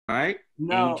right? And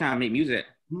you No, trying to make music.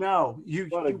 no.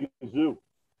 What a zoo.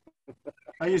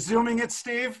 Are you zooming it,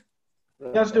 Steve?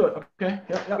 Yeah, let's do it. Okay.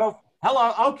 Yeah. Go.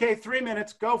 Hello. Okay, 3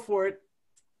 minutes. Go for it.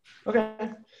 Okay.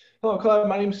 Hello, Claude.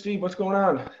 My name's Steve. What's going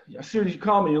on? I see you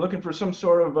called me. You're looking for some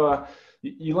sort of,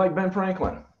 you like Ben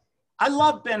Franklin. I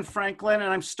love Ben Franklin,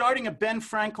 and I'm starting a Ben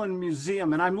Franklin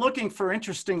museum, and I'm looking for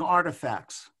interesting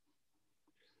artifacts.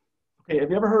 Okay. Have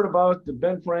you ever heard about the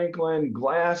Ben Franklin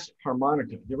glass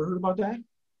harmonica? You ever heard about that?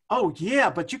 Oh yeah,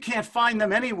 but you can't find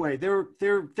them anyway. They're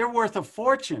worth a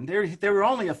fortune. There were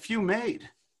only a few made.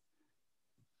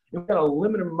 We've got a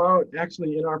limited amount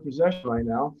actually in our possession right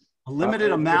now. A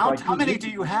limited amount? How many do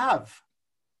you have?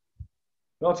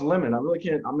 Well, it's limited. I really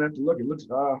can't. I'm gonna have to look. It looks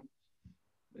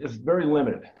it's very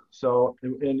limited. So,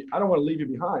 and I don't want to leave you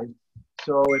behind.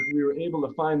 So, if we were able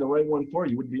to find the right one for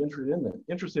you, would be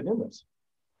interested in this.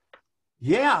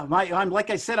 Yeah, I'm like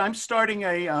I said, I'm starting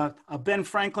a Ben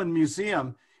Franklin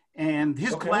museum, and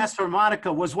his glass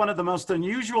harmonica was one of the most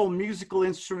unusual musical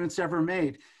instruments ever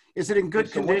made. Is it in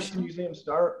good condition? When does the museum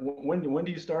start? When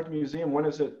do you start the museum? When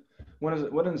is it? What is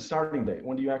the starting date?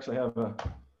 When do you actually have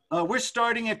a? We're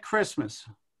starting at Christmas.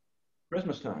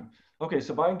 Christmas time. Okay,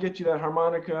 so if I can get you that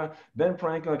harmonica, Ben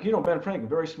Franklin, like, you know Ben Franklin,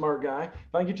 very smart guy.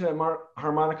 If I can get you that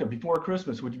harmonica before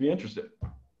Christmas, would you be interested?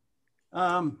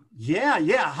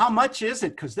 Yeah. How much is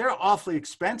it? Because they're awfully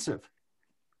expensive.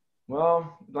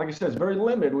 Well, like I said, it's very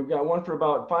limited. We've got one for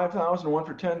about 5,000, one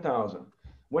for 10,000.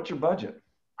 What's your budget?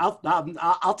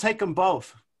 I'll take them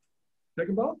both. Take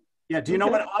them both? Yeah. Do you know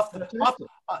what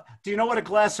do you know what a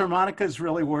glass harmonica is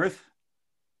really worth?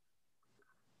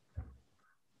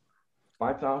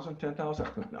 5,000, 10,000?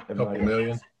 Couple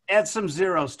million. Add some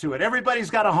zeros to it. Everybody's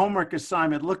got a homework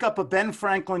assignment. Look up a Ben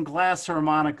Franklin glass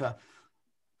harmonica.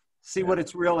 See what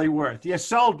it's really worth. You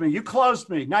sold me. You closed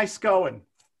me. Nice going.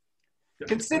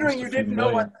 Considering you didn't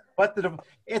know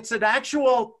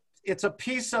it's a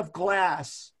piece of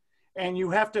glass, and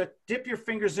you have to dip your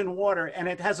fingers in water, and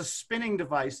it has a spinning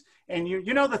device. And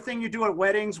you know the thing you do at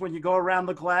weddings when you go around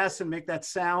the glass and make that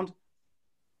sound?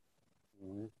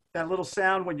 That little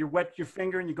sound when you wet your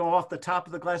finger and you go off the top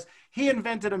of the glass. He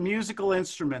invented a musical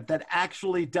instrument that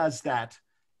actually does that.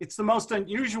 It's the most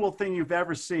unusual thing you've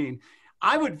ever seen.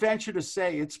 I would venture to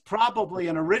say it's probably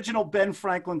an original Ben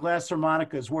Franklin glass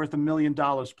harmonica is worth $1 million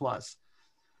plus.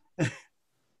 A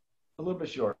little bit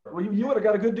short. Well, you would have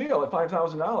got a good deal at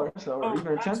 $5,000. So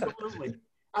even at 10,000. Absolutely.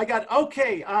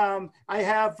 I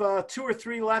have 2 or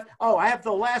 3 left. Oh, I have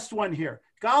the last one here.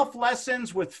 Golf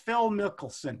lessons with Phil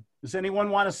Mickelson. Does anyone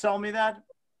want to sell me that?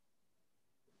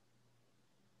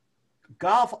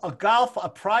 A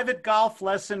private golf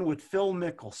lesson with Phil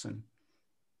Mickelson.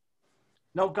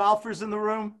 No golfers in the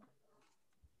room?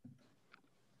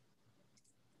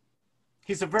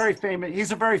 He's a very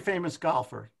famous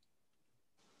golfer.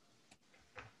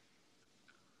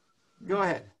 Go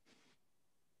ahead.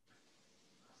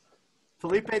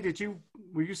 Felipe,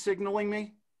 were you signaling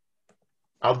me?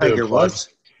 I'll do it, Claude.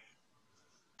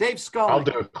 Dave Scully. I'll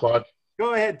do it, Claude.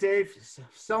 Go ahead, Dave.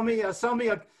 Sell me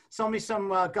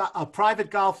some a private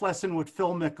golf lesson with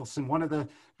Phil Mickelson, one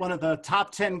of the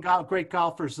top 10 great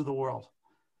golfers of the world.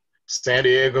 San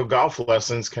Diego Golf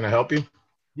Lessons. Can I help you?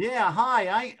 Yeah.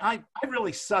 Hi. I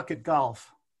really suck at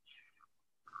golf.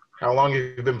 How long have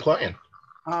you been playing?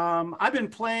 I've been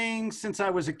playing since I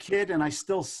was a kid, and I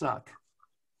still suck.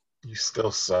 You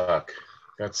still suck.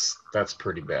 That's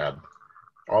pretty bad.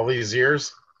 All these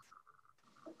years?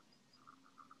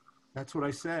 That's what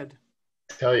I said.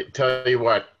 Tell you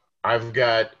what, I've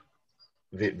got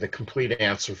the complete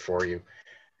answer for you.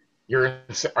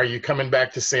 Are you coming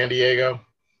back to San Diego?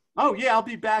 Oh yeah, I'll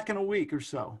be back in a week or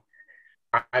so.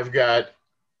 Have you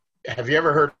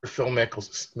ever heard of Phil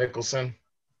Mickelson?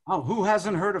 Oh, who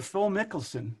hasn't heard of Phil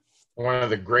Mickelson? One of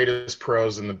the greatest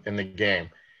pros in the game.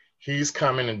 He's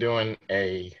coming and doing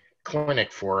a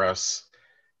clinic for us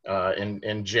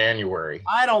in January.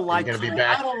 I don't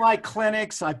like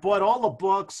clinics. I bought all the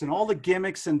books and all the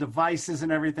gimmicks and devices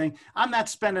and everything. I'm not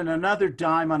spending another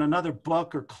dime on another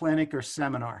book or clinic or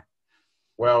seminar.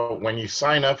 Well, when you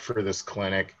sign up for this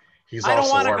clinic, I don't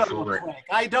want to go to a clinic.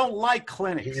 I don't like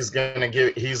clinics. He's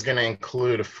gonna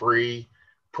include a free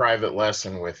private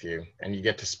lesson with you, and you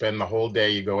get to spend the whole day.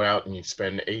 You go out and you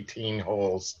spend 18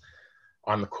 holes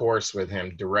on the course with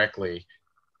him directly,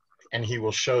 and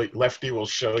Lefty will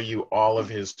show you all of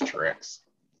his tricks.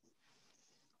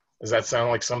 Does that sound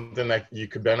like something that you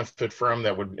could benefit from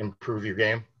that would improve your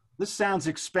game? This sounds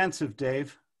expensive,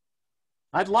 Dave.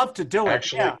 I'd love to do it.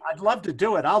 Actually, yeah, I'd love to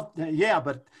do it.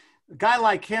 But a guy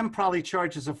like him probably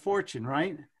charges a fortune,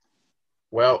 right?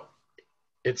 Well,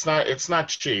 it's not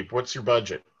cheap. What's your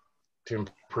budget? to I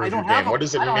improve your don't have game? What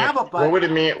does it I don't mean? have a What button. would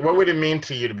it mean? What would it mean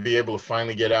to you to be able to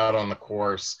finally get out on the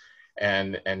course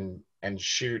and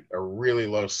shoot a really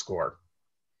low score?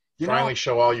 You know, Finally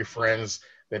show all your friends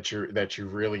that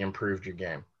you've really improved your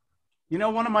game. You know,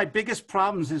 one of my biggest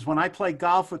problems is when I play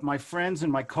golf with my friends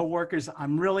and my coworkers,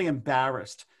 I'm really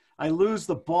embarrassed. I lose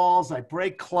the balls, I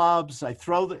break clubs,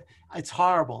 it's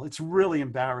horrible. It's really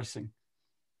embarrassing.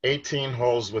 18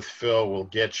 holes with Phil will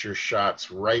get your shots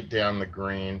right down the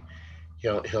green.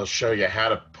 He'll show you how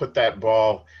to put that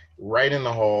ball right in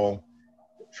the hole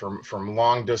from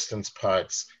long distance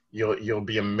putts. You'll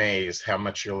be amazed how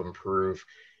much you'll improve.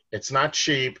 It's not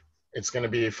cheap. It's going to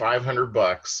be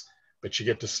 $500, but you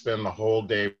get to spend the whole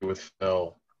day with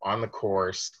Phil on the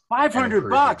course.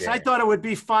 $500. I thought it would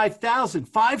be $5,000.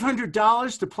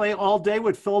 $500 to play all day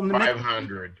with Phil Mickelson.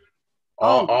 500.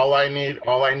 All I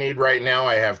need right now.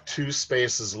 I have 2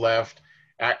 spaces left.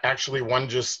 Actually, one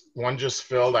just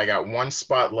filled. I got 1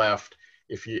 spot left.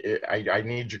 I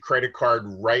need your credit card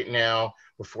right now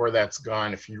before that's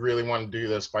gone. If you really want to do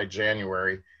this by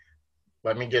January,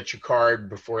 let me get your card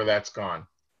before that's gone.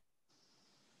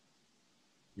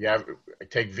 I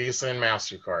take Visa and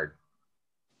MasterCard.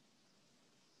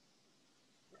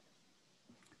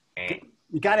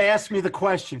 You got to ask me the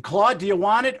question. Claude, do you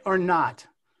want it or not?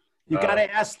 You got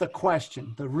to ask the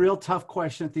question, the real tough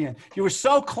question at the end. You were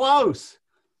so close.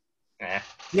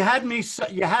 You had me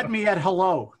at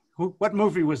hello. What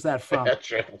movie was that from?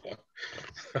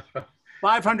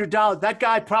 $500. That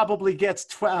guy probably gets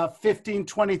 $15,000,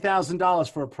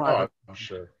 $20,000 for a private. Oh, I'm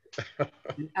sure.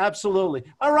 Absolutely.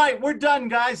 All right, we're done,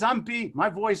 guys. I'm beat. My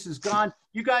voice is gone.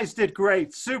 You guys did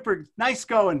great. Super nice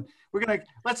going. We're gonna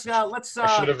let's.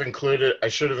 I should have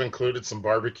included some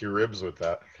barbecue ribs with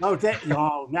that.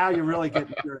 Oh, now you're really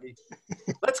getting dirty.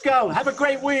 Let's go. Have a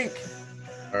great week.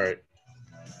 All right.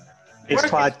 Thanks,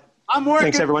 Claude. I'm working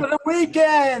Thanks, everyone. for the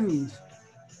weekend.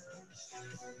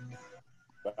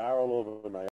 Barrel over my